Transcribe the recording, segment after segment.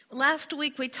Last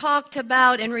week we talked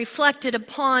about and reflected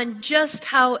upon just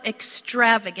how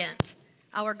extravagant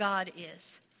our God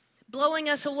is, blowing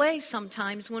us away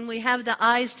sometimes when we have the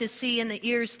eyes to see and the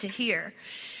ears to hear.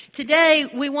 Today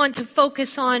we want to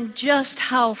focus on just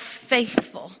how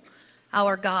faithful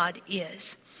our God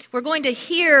is. We're going to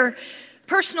hear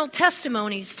personal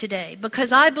testimonies today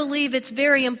because I believe it's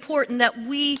very important that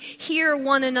we hear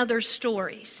one another's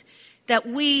stories, that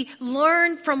we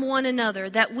learn from one another,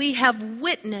 that we have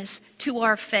witness to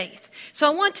our faith. So I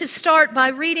want to start by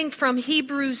reading from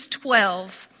Hebrews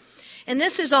 12, and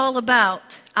this is all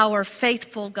about our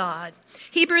faithful God.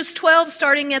 Hebrews 12,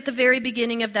 starting at the very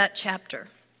beginning of that chapter.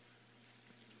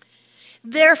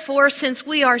 Therefore, since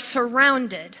we are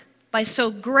surrounded by so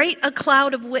great a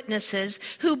cloud of witnesses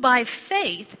who by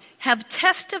faith have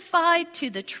testified to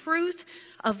the truth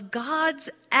of God's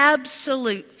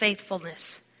absolute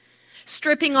faithfulness,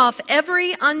 stripping off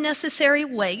every unnecessary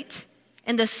weight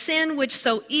and the sin which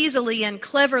so easily and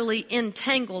cleverly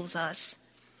entangles us,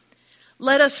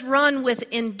 let us run with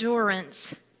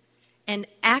endurance and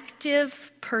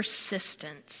active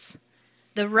persistence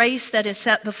the race that is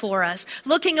set before us,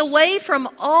 looking away from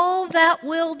all that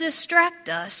will distract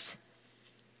us,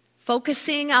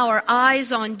 focusing our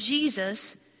eyes on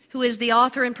Jesus, who is the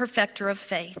author and perfecter of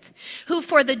faith, who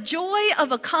for the joy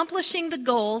of accomplishing the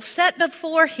goal set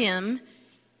before him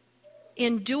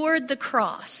endured the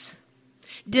cross,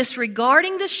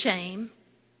 disregarding the shame,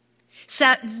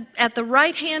 sat at the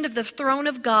right hand of the throne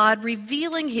of God,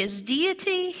 revealing his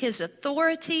deity, his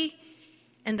authority,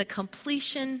 and the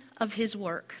completion of his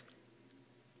work.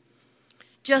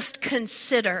 Just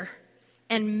consider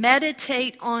and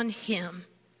meditate on him.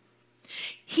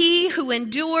 He who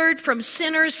endured from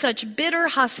sinners such bitter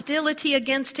hostility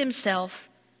against himself,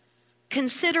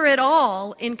 consider it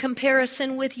all in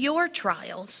comparison with your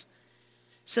trials,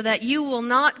 so that you will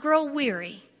not grow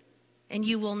weary and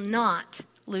you will not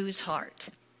lose heart.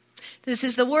 This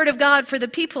is the word of God for the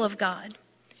people of God.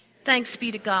 Thanks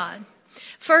be to God.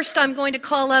 First, I'm going to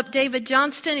call up David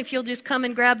Johnston. If you'll just come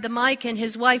and grab the mic, and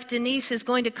his wife Denise is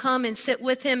going to come and sit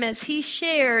with him as he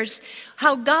shares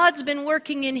how God's been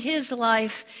working in his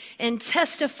life and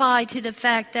testify to the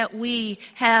fact that we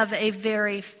have a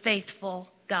very faithful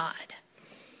God.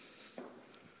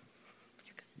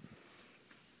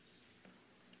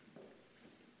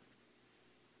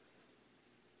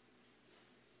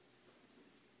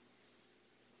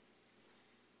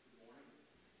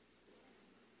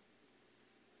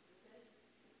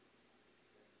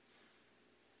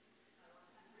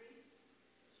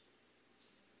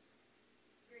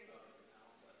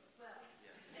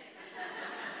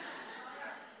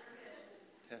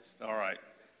 All right.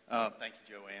 Thank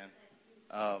you,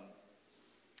 Joanne,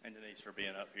 and Denise for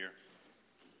being up here.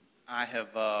 I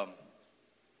have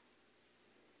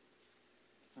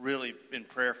really been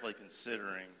prayerfully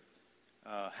considering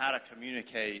how to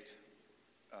communicate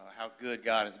how good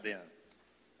God has been.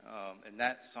 And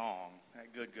that song,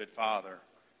 that good Father,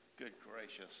 good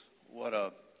gracious,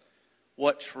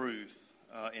 what truth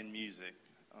in music.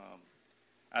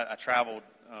 I traveled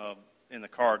in the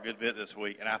car a good bit this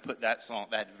week, and I put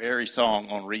that very song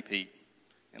on repeat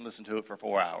and listened to it for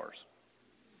 4 hours.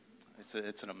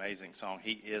 It's an amazing song.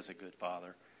 He is a good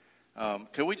Father.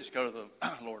 Could we just go to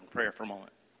the Lord in prayer for a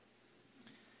moment?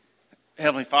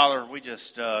 Heavenly Father, we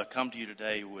just come to you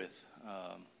today with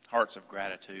hearts of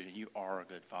gratitude, and you are a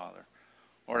good Father.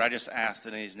 Lord, I just ask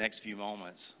that in these next few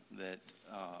moments that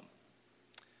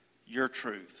your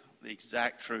truth, the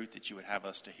exact truth that you would have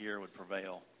us to hear, would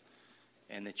prevail.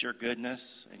 And that your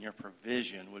goodness and your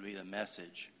provision would be the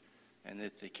message, and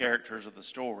that the characters of the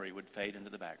story would fade into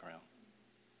the background.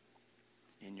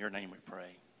 In your name we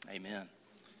pray. Amen.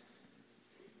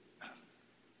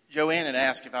 Joanne had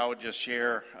asked if I would just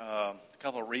share a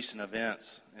couple of recent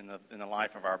events in the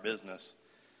life of our business.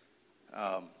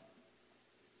 And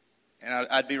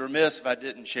I'd be remiss if I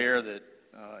didn't share that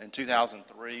in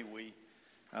 2003 we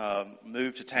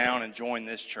moved to town and joined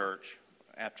this church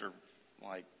after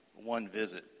one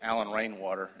visit. Alan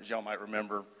Rainwater, as y'all might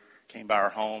remember, came by our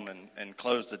home and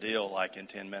closed the deal in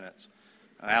 10 minutes.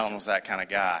 Alan was that kind of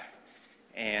guy.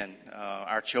 And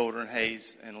our children,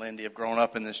 Hayes and Lindy, have grown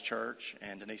up in this church,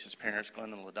 and Denise's parents,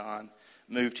 Glenn and LaDon,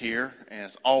 moved here. And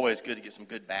it's always good to get some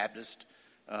good Baptist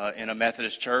in a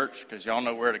Methodist church, because y'all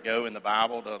know where to go in the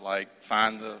Bible to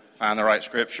find the right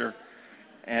scripture.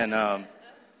 And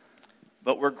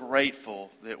but we're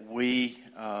grateful that we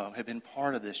have been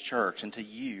part of this church, and to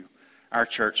you, our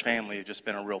church family, have just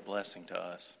been a real blessing to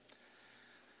us.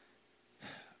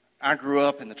 I grew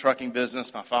up in the trucking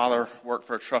business. My father worked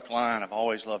for a truck line. I've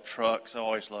always loved trucks. I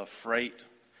always loved freight.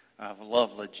 I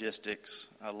love logistics.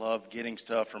 I love getting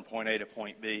stuff from point A to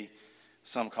point B.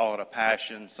 Some call it a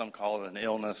passion, some call it an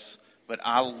illness. But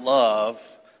I love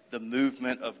the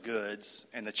movement of goods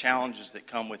and the challenges that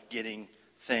come with getting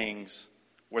things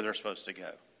where they're supposed to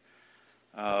go.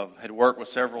 Had worked with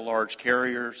several large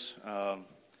carriers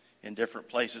in different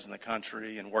places in the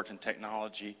country and worked in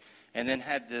technology, and then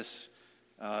had this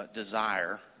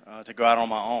desire to go out on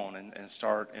my own and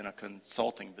start in a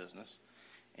consulting business.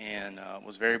 And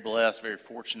was very blessed, very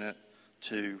fortunate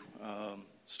to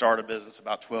start a business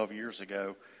about 12 years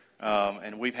ago.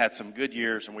 And we've had some good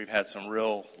years, and we've had some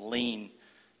real lean,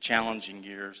 challenging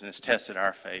years, and it's tested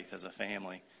our faith as a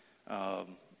family, not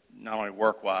only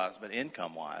work-wise, but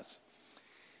income-wise.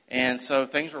 And so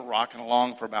things were rocking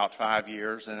along for about 5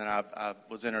 years, and then I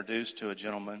was introduced to a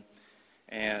gentleman,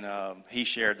 and he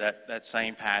shared that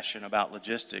same passion about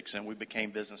logistics, and we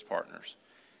became business partners.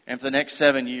 And for the next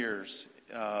 7 years,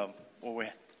 we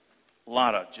had a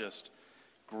lot of just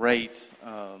great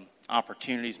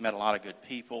opportunities, met a lot of good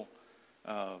people.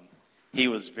 He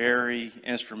was very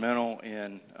instrumental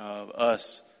in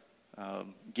us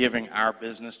giving our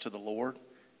business to the Lord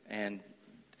and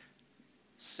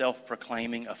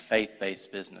self-proclaiming a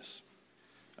faith-based business.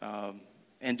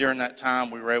 And during that time,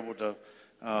 we were able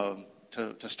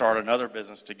to start another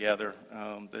business together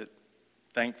that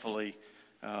thankfully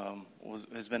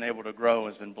has been able to grow,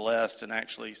 has been blessed, and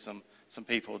actually some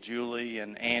people, Julie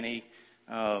and Annie,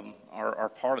 are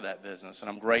part of that business. And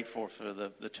I'm grateful for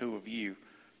the two of you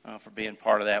for being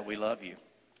part of that. We love you.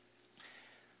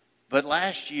 But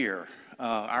last year,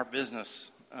 our business,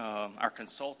 our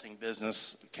consulting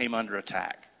business, came under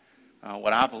attack,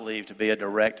 what I believe to be a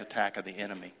direct attack of the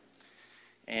enemy.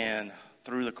 And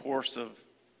through the course of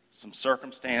some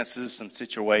circumstances, some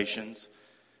situations,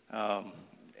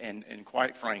 and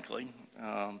quite frankly,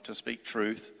 to speak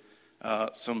truth,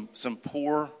 some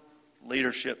poor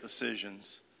leadership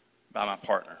decisions by my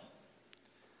partner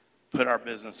put our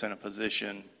business in a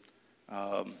position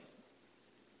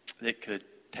that could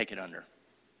take it under.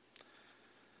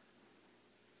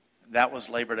 That was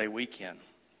Labor Day weekend.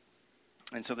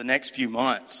 And so the next few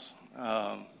months,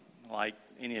 like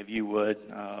any of you would,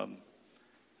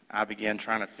 I began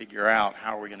trying to figure out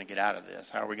how are we going to get out of this?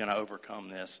 How are we going to overcome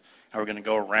this? How are we going to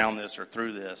go around this or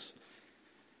through this?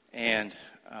 And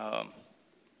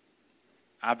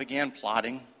I began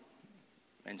plotting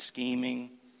and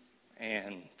scheming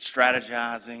and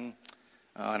strategizing.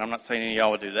 And I'm not saying any of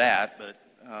y'all would do that, but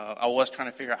I was trying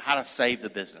to figure out how to save the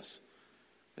business.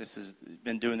 This has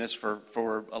been doing this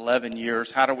for 11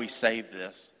 years. How do we save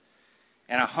this?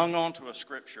 And I hung on to a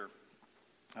scripture,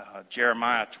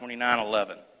 Jeremiah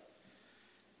 29:11.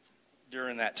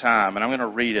 During that time, and I'm going to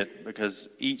read it because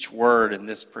each word in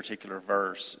this particular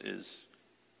verse is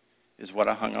what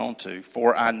I hung on to.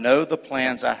 For I know the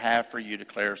plans I have for you,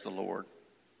 declares the Lord.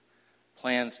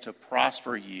 Plans to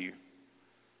prosper you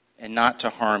and not to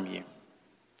harm you.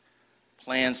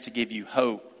 Plans to give you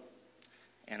hope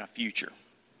and a future.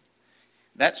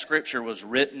 That scripture was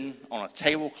written on a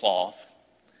tablecloth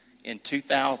in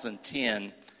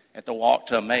 2010 at the Walk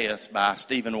to Emmaus by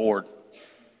Stephen Ward.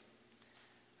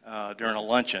 During a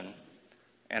luncheon,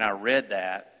 and I read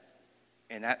that,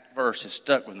 and that verse has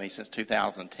stuck with me since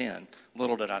 2010.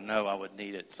 Little did I know I would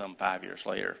need it some 5 years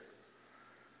later.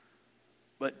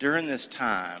 But during this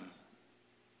time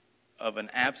of an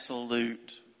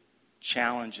absolute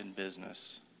challenge in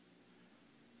business,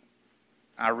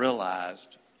 I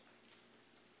realized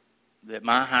that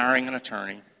my hiring an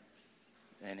attorney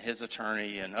and his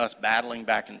attorney and us battling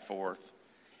back and forth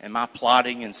and my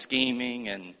plotting and scheming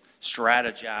and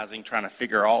strategizing, trying to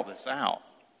figure all this out,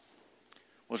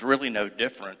 was really no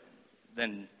different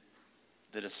than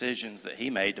the decisions that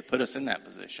he made to put us in that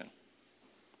position.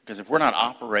 Because if we're not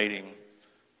operating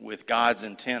with God's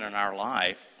intent in our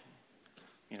life,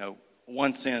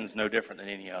 one sin's no different than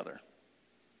any other.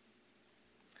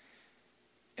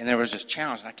 And there was this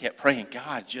challenge, and I kept praying,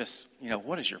 God, just,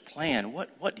 what is your plan?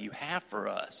 What do you have for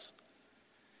us?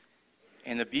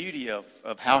 And the beauty of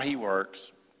how he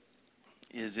works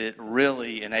is it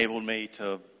really enabled me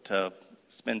to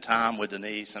spend time with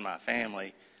Denise and my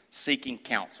family seeking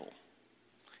counsel.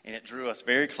 And it drew us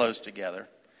very close together.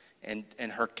 And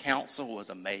her counsel was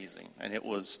amazing. And it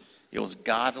was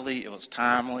godly, it was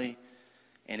timely,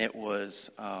 and it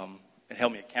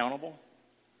held me accountable.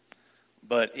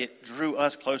 But it drew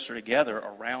us closer together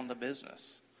around the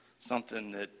business,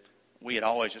 something that we had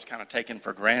always just kind of taken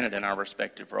for granted in our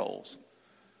respective roles.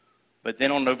 But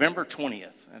then on November 20th,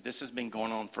 and this has been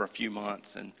going on for a few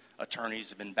months, and attorneys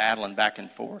have been battling back and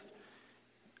forth,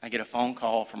 I get a phone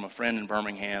call from a friend in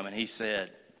Birmingham, and he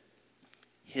said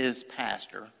his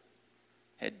pastor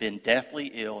had been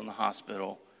deathly ill in the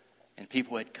hospital, and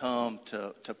people had come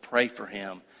to pray for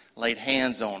him, laid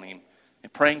hands on him,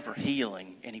 and praying for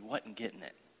healing, and he wasn't getting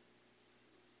it.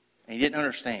 And he didn't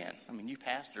understand. I mean, you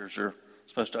pastors are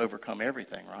supposed to overcome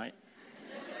everything, right?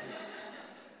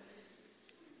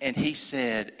 And he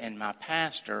said, and my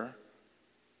pastor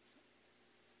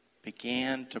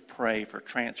began to pray for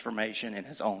transformation in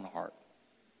his own heart.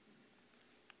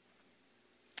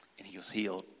 And he was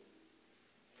healed.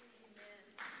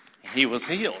 And he was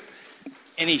healed.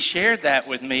 And he shared that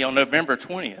with me on November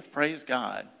 20th. Praise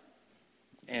God.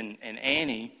 And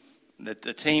Annie,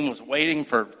 the team was waiting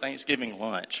for Thanksgiving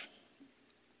lunch.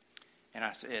 And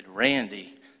I said,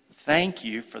 Randy, thank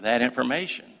you for that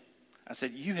information. I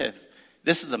said,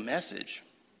 this is a message.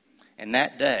 And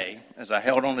that day, as I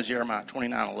held on to Jeremiah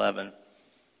 29:11,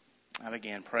 I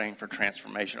began praying for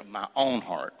transformation of my own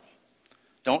heart.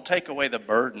 Don't take away the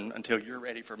burden until you're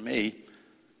ready for me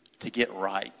to get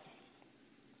right.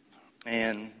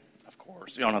 And, of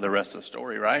course, you all know the rest of the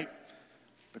story, right?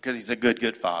 Because he's a good,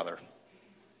 good father.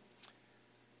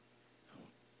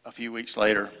 A few weeks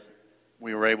later,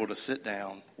 we were able to sit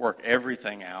down, work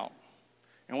everything out,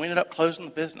 and we ended up closing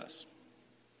the business.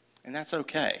 And that's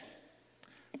okay,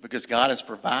 because God has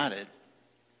provided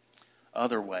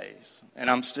other ways. And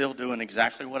I'm still doing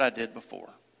exactly what I did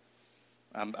before.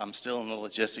 I'm still in the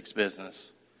logistics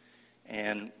business.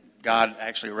 And God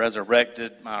actually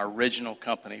resurrected my original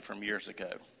company from years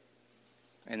ago.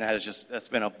 And that's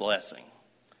been a blessing.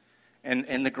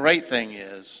 And the great thing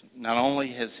is, not only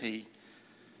has he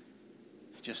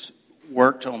just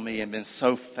worked on me and been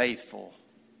so faithful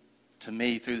to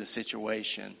me through the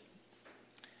situation,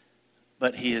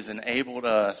 but he has enabled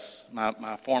us,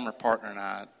 my former partner and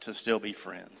I, to still be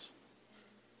friends.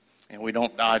 And we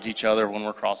don't dodge each other when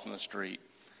we're crossing the street.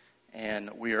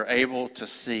 And we are able to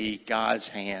see God's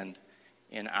hand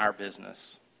in our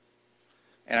business.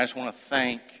 And I just want to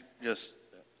thank just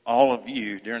all of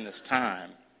you during this time.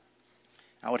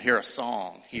 I would hear a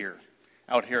song here.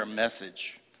 I would hear a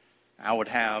message. I would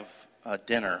have a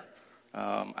dinner.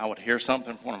 I would hear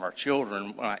something from one of our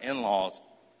children, my in-laws.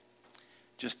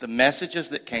 Just the messages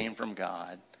that came from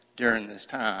God during this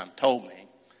time told me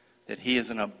that he is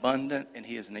an abundant and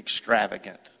he is an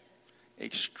extravagant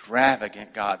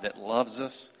God that loves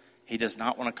us. He does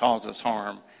not want to cause us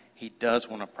harm. He does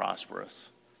want to prosper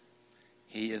us.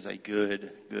 He is a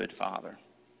good, good Father.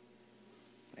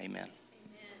 Amen.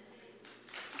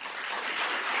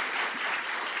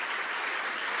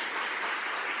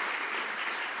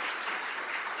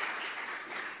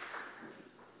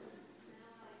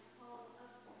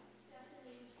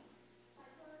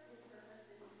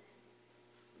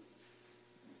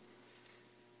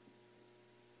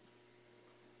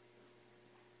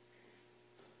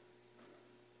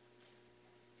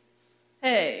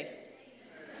 Hey.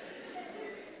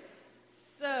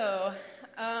 So,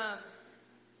 I'm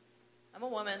a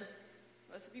woman.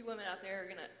 Most of you women out there are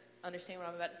going to understand what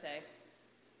I'm about to say.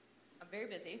 I'm very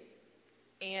busy.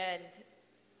 And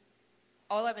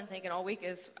all I've been thinking all week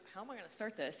is, how am I going to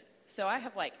start this? So I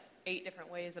have like 8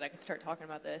 different ways that I could start talking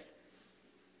about this.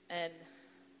 And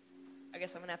I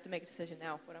guess I'm going to have to make a decision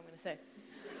now what I'm going to say.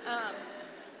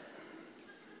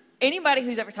 Anybody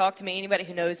who's ever talked to me, anybody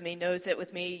who knows me, knows that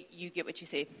with me, you get what you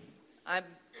see. I'm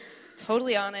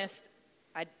totally honest.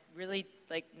 I really,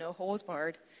 no holes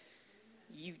barred.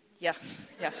 You get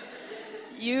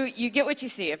what you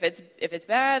see. If it's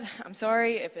bad, I'm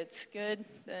sorry. If it's good,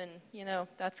 then,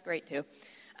 that's great too.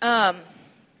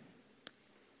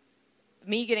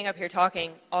 Me getting up here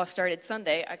talking all started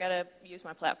Sunday. I got to use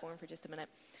my platform for just a minute.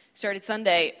 Started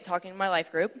Sunday talking to my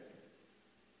life group.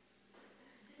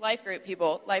 Life group,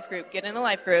 people. Life group. Get in a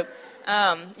life group.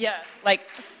 Do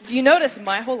you notice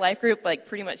my whole life group,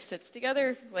 pretty much sits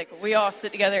together? We all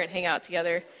sit together and hang out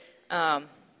together.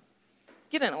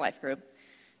 Get in a life group.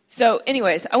 So,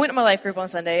 anyways, I went to my life group on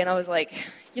Sunday, and I was like,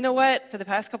 you know what? For the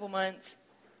past couple months,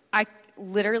 I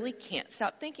literally can't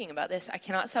stop thinking about this. I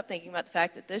cannot stop thinking about the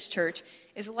fact that this church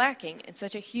is lacking in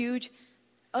such a huge,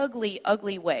 ugly,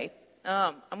 ugly way.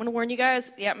 I'm going to warn you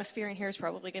guys, the atmosphere in here is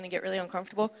probably going to get really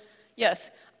uncomfortable. Yes,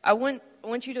 I want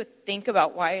you to think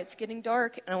about why it's getting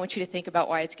dark, and I want you to think about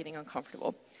why it's getting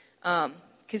uncomfortable,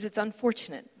 because it's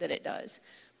unfortunate that it does.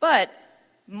 But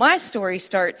my story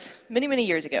starts many, many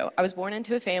years ago. I was born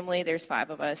into a family. There's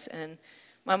 5 of us, and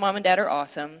my mom and dad are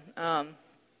awesome.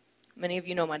 Many of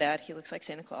you know my dad. He looks like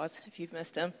Santa Claus. If you've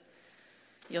missed him,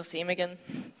 you'll see him again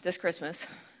this Christmas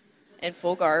in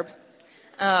full garb.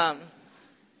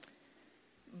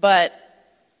 But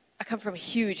I come from a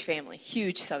huge family,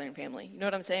 huge Southern family. You know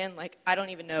what I'm saying? I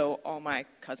don't even know all my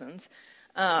cousins.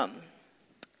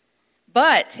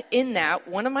 But in that,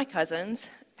 one of my cousins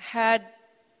had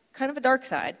kind of a dark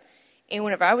side. And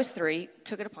whenever I was 3,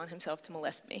 took it upon himself to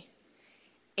molest me.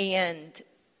 And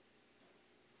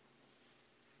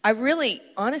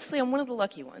honestly, I'm one of the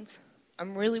lucky ones.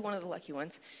 I'm really one of the lucky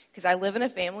ones because I live in a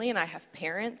family and I have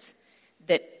parents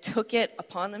that took it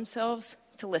upon themselves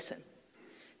to listen.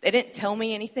 They didn't tell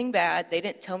me anything bad. They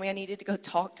didn't tell me I needed to go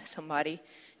talk to somebody.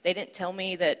 They didn't tell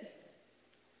me that,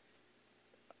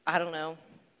 I don't know,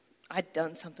 I'd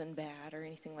done something bad or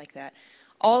anything like that.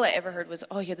 All I ever heard was,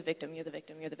 oh, you're the victim, you're the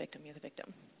victim, you're the victim, you're the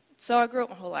victim. So I grew up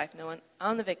my whole life knowing,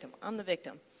 I'm the victim, I'm the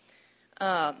victim.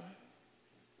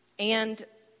 And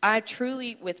I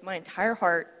truly, with my entire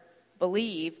heart,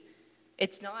 believe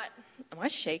it's not, am I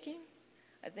shaking?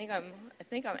 I think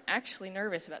I'm actually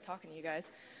nervous about talking to you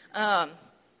guys.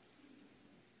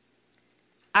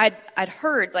 I'd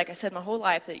heard, like I said, my whole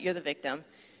life that you're the victim,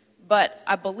 but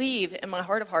I believe in my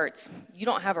heart of hearts, you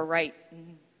don't have a right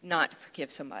not to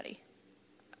forgive somebody.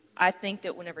 I think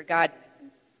that whenever God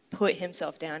put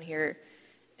himself down here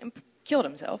and killed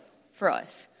himself for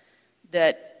us,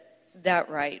 that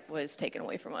right was taken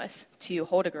away from us to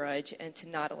hold a grudge and to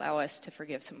not allow us to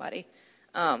forgive somebody.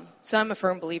 So I'm a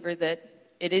firm believer that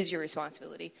it is your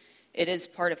responsibility. It is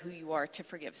part of who you are to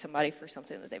forgive somebody for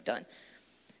something that they've done.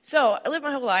 So I lived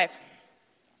my whole life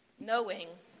knowing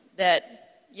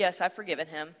that, yes, I've forgiven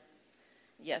him.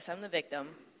 Yes, I'm the victim.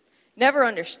 Never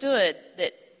understood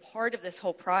that part of this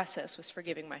whole process was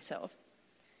forgiving myself.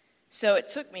 So it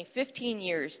took me 15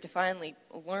 years to finally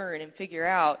learn and figure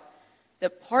out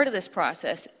that part of this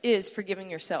process is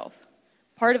forgiving yourself.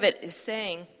 Part of it is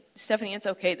saying, Stephanie, it's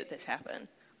okay that this happened.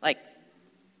 Like,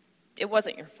 it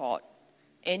wasn't your fault,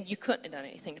 and you couldn't have done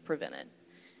anything to prevent it.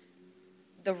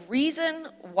 The reason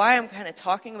why I'm kind of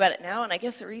talking about it now, and I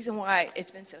guess the reason why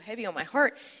it's been so heavy on my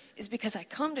heart, is because I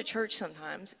come to church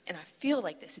sometimes, and I feel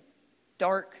like this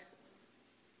dark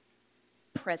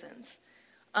presence,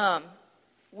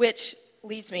 which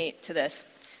leads me to this.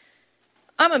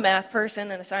 I'm a math person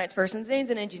and a science person.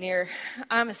 Zane's an engineer.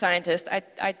 I'm a scientist.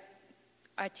 I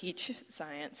teach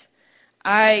science.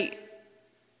 I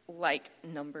like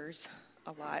numbers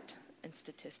a lot and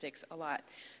statistics a lot.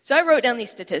 So I wrote down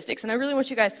these statistics, and I really want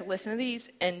you guys to listen to these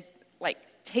and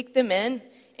take them in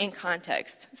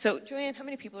context. So, Joanne, how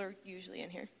many people are usually in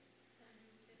here?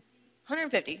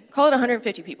 150. Call it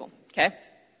 150 people, okay?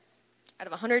 Out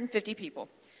of 150 people,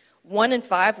 1 in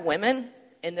 5 women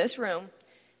in this room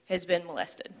has been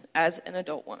molested as an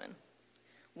adult woman.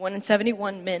 1 in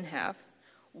 71 men have.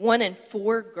 1 in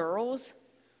 4 girls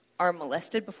are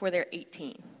molested before they're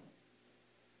 18.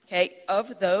 Okay,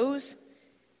 of those,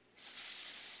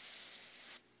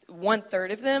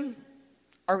 1/3 of them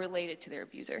are related to their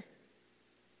abuser.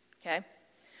 Okay?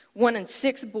 1 in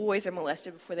 6 boys are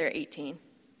molested before they're 18.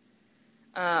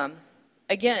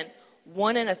 Again,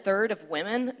 1 in 1/3 of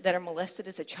women that are molested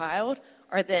as a child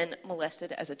are then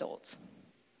molested as adults.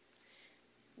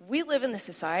 We live in a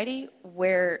society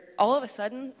where all of a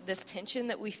sudden this tension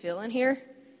that we feel in here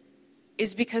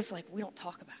is because we don't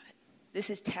talk about it. This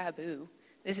is taboo.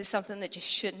 This is something that just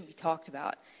shouldn't be talked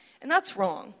about. And that's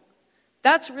wrong.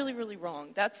 That's really, really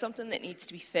wrong. That's something that needs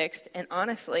to be fixed. And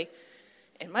honestly,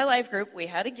 in my life group, we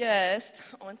had a guest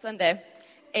on Sunday.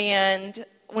 And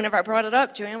whenever I brought it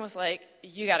up, Joanne was like,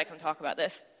 you got to come talk about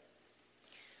this.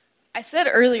 I said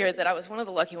earlier that I was one of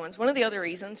the lucky ones. One of the other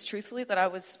reasons, truthfully, that I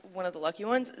was one of the lucky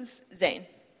ones is Zane.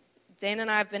 Zane and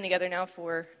I have been together now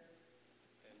for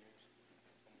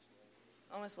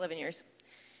almost 11 years.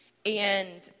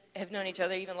 And have known each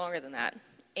other even longer than that.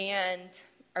 And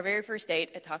our very first date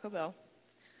at Taco Bell.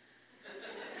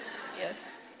 Yes,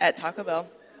 at Taco Bell.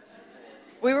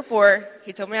 We were poor.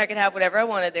 He told me I could have whatever I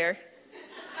wanted there.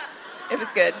 It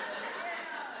was good.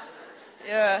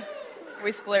 Yeah,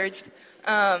 we splurged.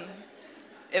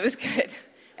 It was good.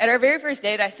 At our very first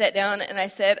date, I sat down and I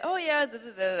said, oh, yeah,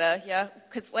 yeah.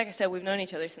 Because, like I said, we've known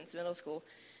each other since middle school.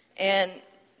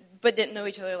 But didn't know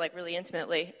each other, really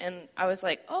intimately. And I was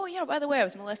like, oh, yeah, by the way, I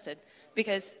was molested.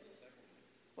 Because,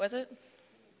 was it?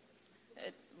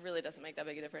 It really doesn't make that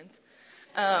big a difference.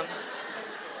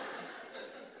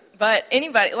 But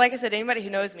anybody, like I said, anybody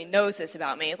who knows me knows this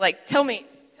about me. Tell me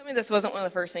this wasn't one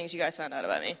of the first things you guys found out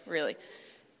about me, really.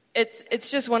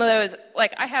 It's just one of those,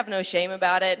 I have no shame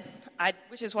about it,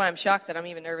 which is why I'm shocked that I'm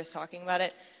even nervous talking about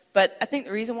it. But I think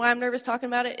the reason why I'm nervous talking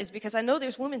about it is because I know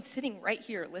there's women sitting right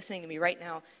here listening to me right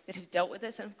now that have dealt with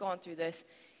this and have gone through this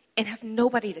and have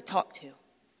nobody to talk to.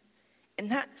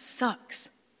 And that sucks.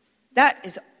 That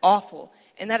is awful.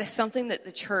 And that is something that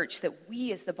the church, that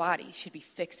we as the body should be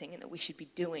fixing and that we should be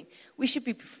doing. We should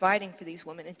be providing for these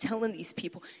women and telling these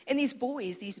people, and these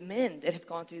boys, these men that have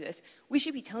gone through this, we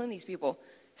should be telling these people,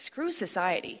 screw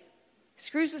society.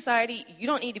 Screw society. You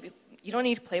don't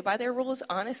need to play by their rules,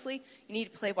 honestly. You need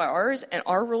to play by ours, and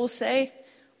our rules say,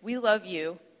 we love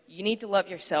you, you need to love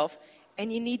yourself,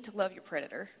 and you need to love your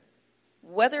predator.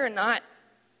 Whether or not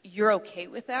you're okay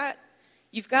with that,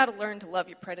 you've got to learn to love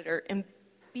your predator and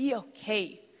be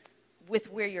okay with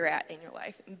where you're at in your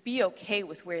life, and be okay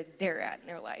with where they're at in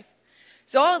their life.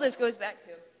 So all of this goes back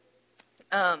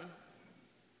to,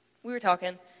 we were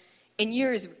talking, and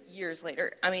years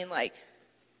later, I mean, like,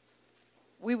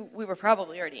 we were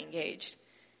probably already engaged,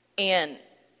 and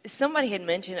somebody had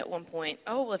mentioned at one point,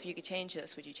 oh, well, if you could change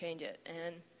this, would you change it?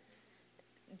 And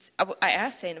I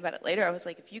asked Zane about it later. I was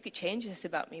like, if you could change this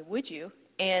about me, would you?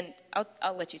 And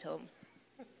I'll let you tell him.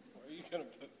 Are you going to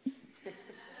put...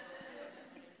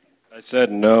 I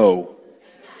said no.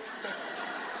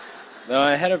 No,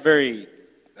 I had a very,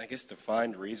 I guess,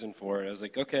 defined reason for it. I was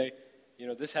like, okay,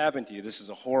 this happened to you. This is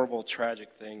a horrible,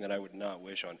 tragic thing that I would not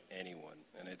wish on anyone.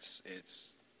 And it's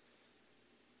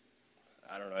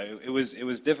I don't know. It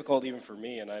was difficult even for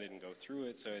me, and I didn't go through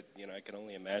it. So I can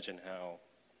only imagine how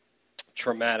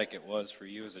traumatic it was for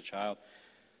you as a child.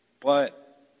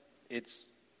 But it's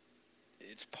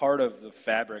part of the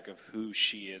fabric of who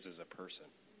she is as a person,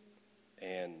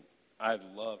 and I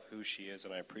love who she is,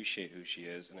 and I appreciate who she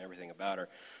is and everything about her.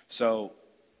 So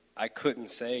I couldn't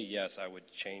say, yes, I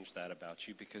would change that about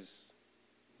you, because,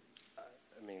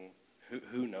 I mean,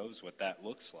 who knows what that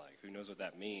looks like? Who knows what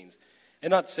that means? And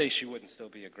not to say she wouldn't still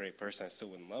be a great person, I still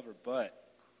wouldn't love her, but,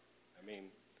 I mean,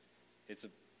 it's a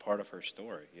part of her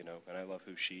story, and I love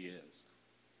who she is.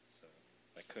 So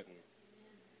I couldn't.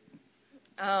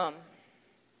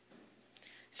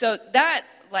 So that,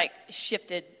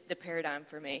 shifted the paradigm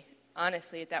for me.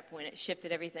 Honestly, at that point, it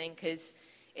shifted everything, because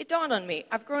it dawned on me.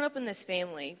 I've grown up in this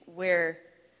family where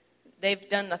they've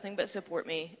done nothing but support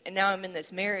me, and now I'm in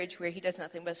this marriage where he does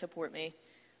nothing but support me.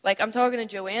 I'm talking to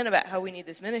Joanne about how we need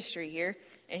this ministry here,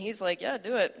 and he's like, yeah,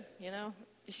 do it,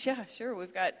 Yeah, sure,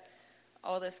 we've got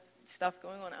all this stuff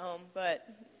going on at home, but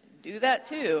do that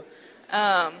too.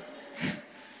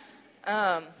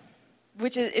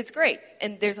 Which is, it's great.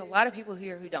 And there's a lot of people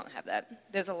here who don't have that.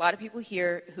 There's a lot of people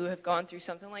here who have gone through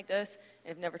something like this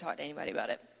and have never talked to anybody about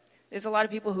it. There's a lot of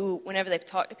people who, whenever they've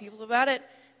talked to people about it,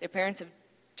 their parents have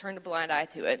turned a blind eye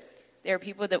to it. There are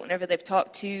people that whenever they've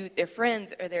talked to their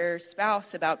friends or their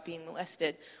spouse about being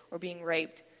molested or being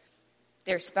raped,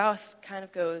 their spouse kind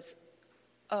of goes,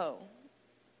 oh,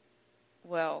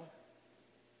 well,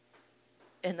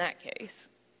 in that case.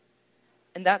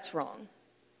 And that's wrong.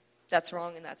 That's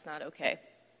wrong, and that's not okay.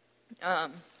 I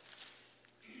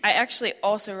actually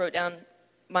also wrote down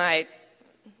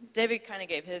David kind of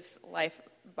gave his life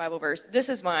Bible verse. This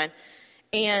is mine,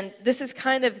 and this is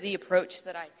kind of the approach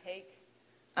that I take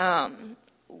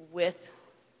with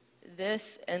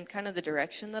this and kind of the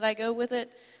direction that I go with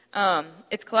it.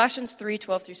 It's Colossians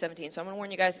 3:12-17, so I'm going to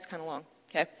warn you guys, it's kind of long,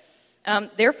 okay?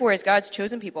 Therefore, as God's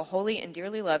chosen people, holy and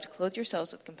dearly loved, clothe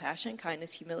yourselves with compassion,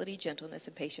 kindness, humility, gentleness,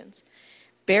 and patience.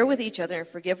 Bear with each other and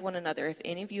forgive one another if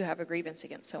any of you have a grievance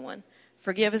against someone.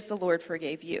 Forgive as the Lord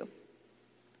forgave you.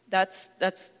 That's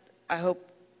I hope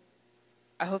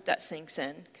that sinks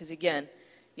in, because again,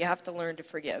 you have to learn to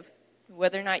forgive.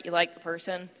 Whether or not you like the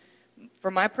person. For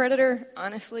my predator,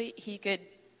 honestly, he could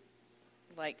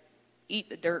eat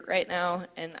the dirt right now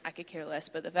and I could care less,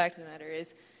 but the fact of the matter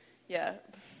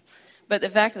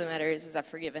is, I've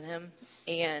forgiven him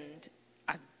and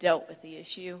I've dealt with the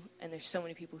issue, and there's so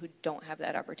many people who don't have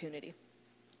that opportunity.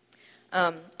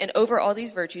 And over all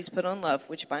these virtues, put on love,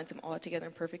 which binds them all together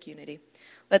in perfect unity.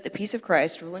 Let the peace of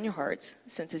Christ rule in your hearts,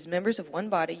 since as members of one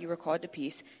body you are called to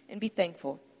peace, and be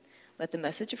thankful. Let the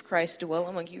message of Christ dwell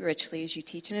among you richly as you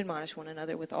teach and admonish one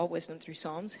another with all wisdom through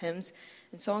psalms, hymns,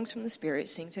 and songs from the Spirit.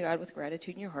 Sing to God with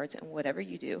gratitude in your hearts, and whatever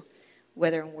you do,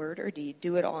 whether in word or deed,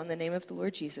 do it all in the name of the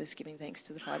Lord Jesus, giving thanks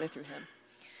to the Father through him.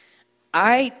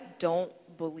 I don't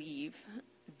believe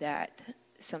that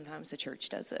sometimes the church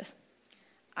does this.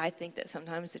 I think that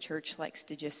sometimes the church likes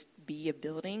to just be a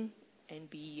building and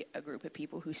be a group of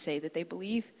people who say that they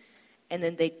believe, and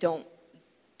then they don't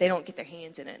get their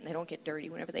hands in it, and they don't get dirty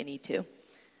whenever they need to.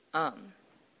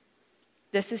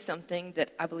 This is something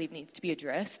that I believe needs to be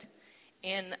addressed,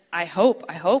 and I hope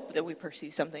that we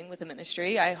pursue something with the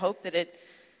ministry. I hope that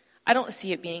I don't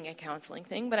see it being a counseling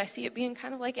thing, but I see it being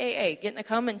kind of like AA, getting to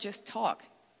come and just talk,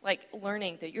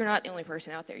 learning that you're not the only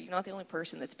person out there. You're not the only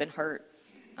person that's been hurt.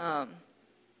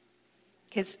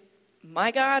 Because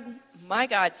my God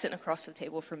sitting across the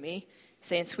table from me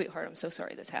saying, sweetheart, I'm so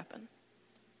sorry this happened,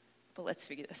 but let's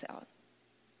figure this out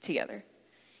together.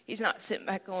 He's not sitting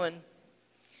back going,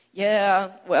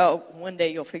 yeah, well, one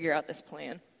day you'll figure out this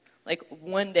plan. Like,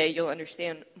 one day you'll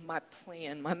understand my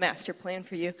plan, my master plan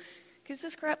for you. Because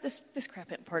this crap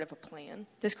isn't part of a plan.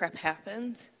 This crap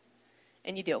happens,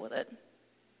 and you deal with it.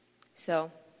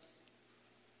 So,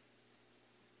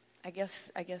 I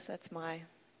guess that's my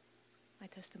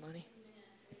testimony.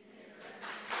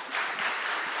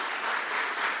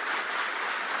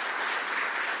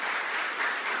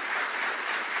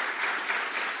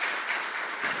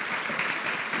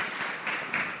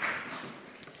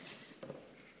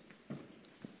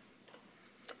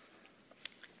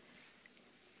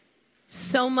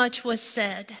 So much was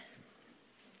said,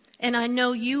 and I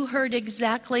know you heard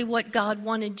exactly what God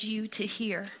wanted you to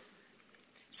hear.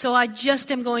 So I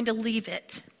just am going to leave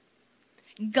it.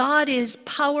 God is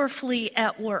powerfully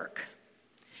at work.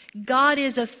 God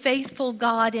is a faithful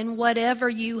God in whatever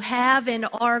you have and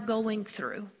are going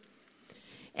through.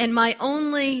 And my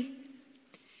only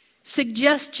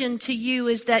suggestion to you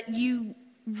is that you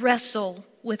wrestle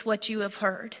with what you have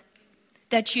heard.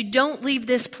 That you don't leave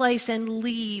this place and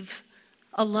leave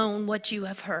alone what you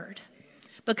have heard.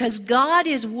 Because God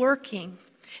is working.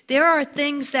 There are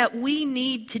things that we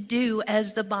need to do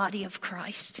as the body of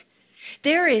Christ.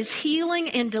 There is healing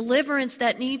and deliverance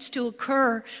that needs to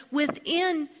occur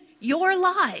within your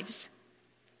lives.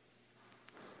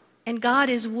 And God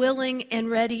is willing and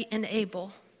ready and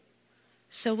able.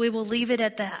 So we will leave it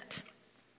at that.